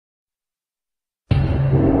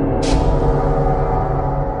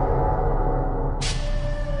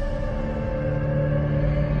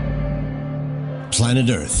Planet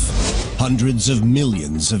Earth, hundreds of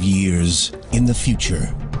millions of years in the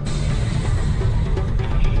future.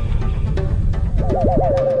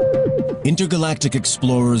 Intergalactic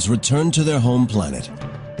explorers return to their home planet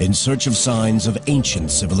in search of signs of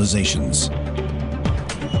ancient civilizations.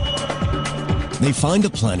 They find a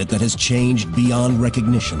planet that has changed beyond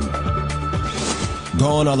recognition.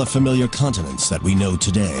 Gone are the familiar continents that we know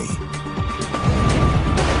today.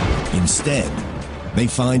 Instead, they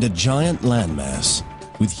find a giant landmass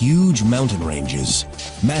with huge mountain ranges,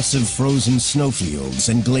 massive frozen snowfields,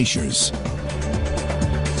 and glaciers.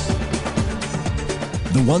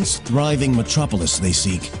 The once thriving metropolis they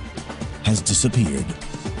seek has disappeared.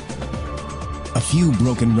 A few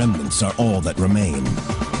broken remnants are all that remain,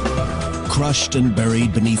 crushed and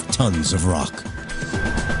buried beneath tons of rock.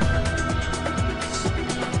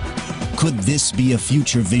 Could this be a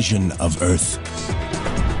future vision of Earth?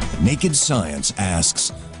 Naked Science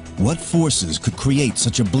asks, what forces could create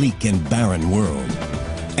such a bleak and barren world?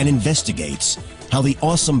 And investigates how the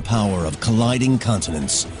awesome power of colliding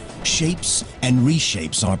continents shapes and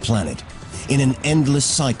reshapes our planet in an endless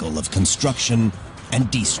cycle of construction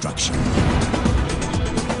and destruction.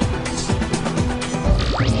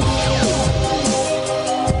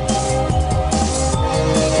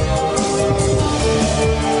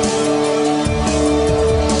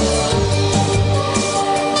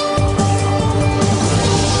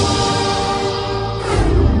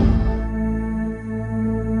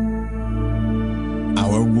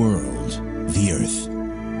 Our world, the Earth.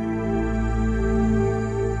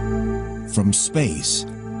 From space,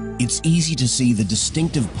 it's easy to see the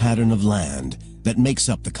distinctive pattern of land that makes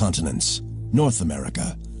up the continents: North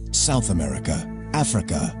America, South America,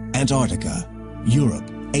 Africa, Antarctica, Europe,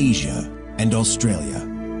 Asia, and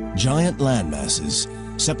Australia. Giant landmasses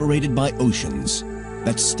separated by oceans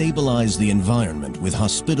that stabilize the environment with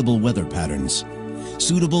hospitable weather patterns,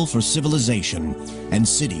 suitable for civilization and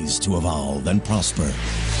cities to evolve and prosper.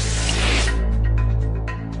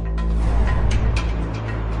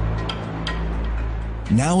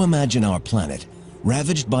 Now imagine our planet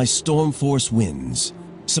ravaged by storm force winds,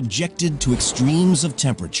 subjected to extremes of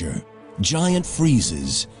temperature, giant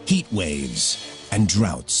freezes, heat waves, and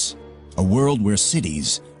droughts. A world where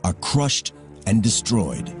cities are crushed and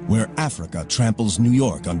destroyed, where Africa tramples New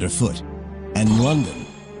York underfoot, and London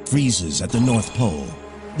freezes at the North Pole.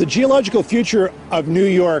 The geological future of New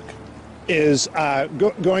York is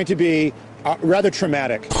going to be rather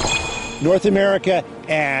traumatic. North America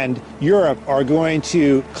and Europe are going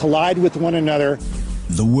to collide with one another.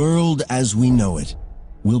 The world as we know it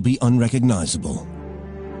will be unrecognizable.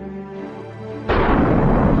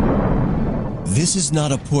 This is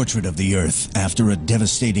not a portrait of the Earth after a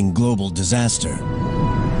devastating global disaster.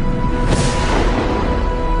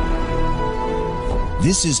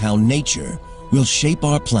 This is how nature will shape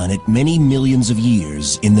our planet many millions of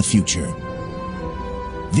years in the future.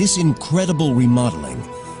 This incredible remodeling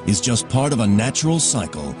is just part of a natural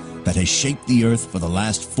cycle that has shaped the Earth for the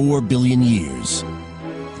last 4 billion years,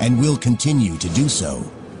 and will continue to do so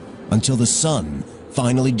until the sun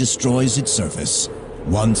finally destroys its surface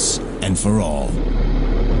once and for all.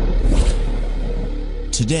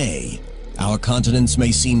 Today, our continents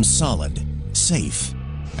may seem solid, safe,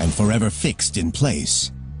 and forever fixed in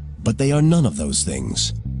place, but they are none of those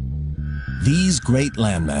things. These great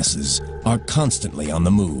landmasses are constantly on the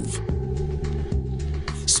move.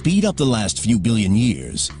 Speed up the last few billion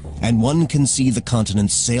years, and one can see the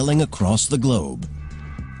continents sailing across the globe.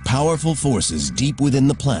 Powerful forces deep within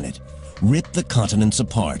the planet rip the continents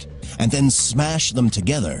apart and then smash them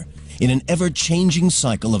together in an ever-changing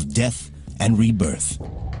cycle of death and rebirth.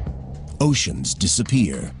 Oceans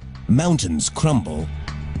disappear, mountains crumble,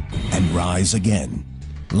 and rise again.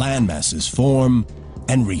 Landmasses form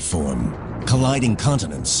and reform. Colliding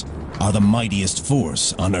continents are the mightiest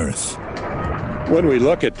force on Earth. When we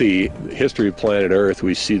look at the history of planet Earth,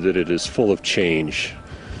 we see that it is full of change.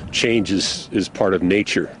 Change is part of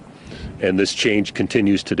nature, and this change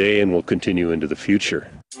continues today and will continue into the future.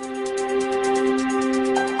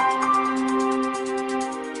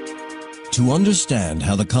 To understand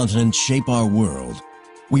how the continents shape our world,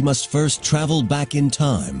 we must first travel back in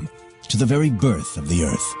time to the very birth of the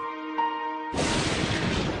Earth.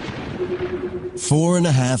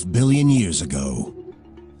 4.5 billion years ago,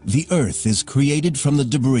 the Earth is created from the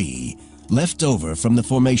debris left over from the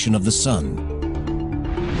formation of the Sun.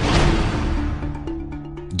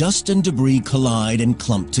 Dust and debris collide and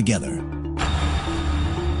clump together.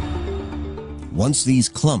 Once these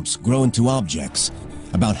clumps grow into objects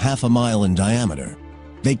about half a mile in diameter,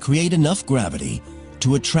 they create enough gravity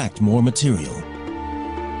to attract more material.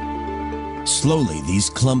 Slowly, these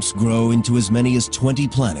clumps grow into as many as 20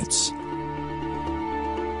 planets.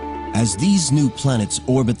 As these new planets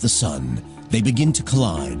orbit the Sun, they begin to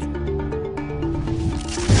collide.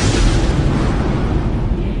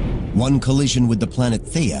 One collision with the planet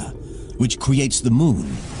Theia, which creates the Moon,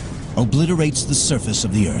 obliterates the surface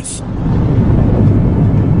of the Earth.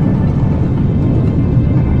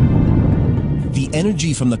 The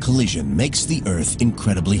energy from the collision makes the Earth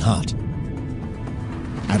incredibly hot.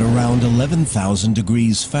 At around 11,000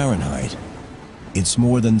 degrees Fahrenheit, it's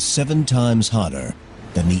more than 7 times hotter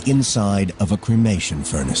than the inside of a cremation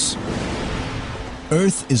furnace.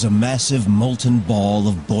 Earth is a massive molten ball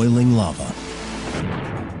of boiling lava.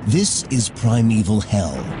 This is primeval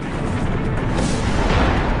hell,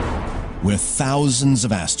 where thousands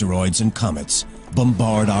of asteroids and comets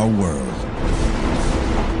bombard our world.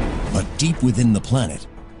 But deep within the planet,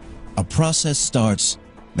 a process starts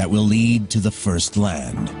that will lead to the first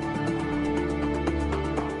land.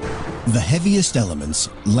 The heaviest elements,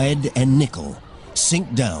 lead and nickel,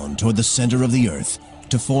 sink down toward the center of the Earth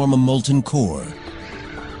to form a molten core.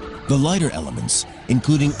 The lighter elements,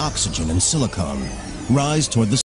 including oxygen and silicon, rise toward the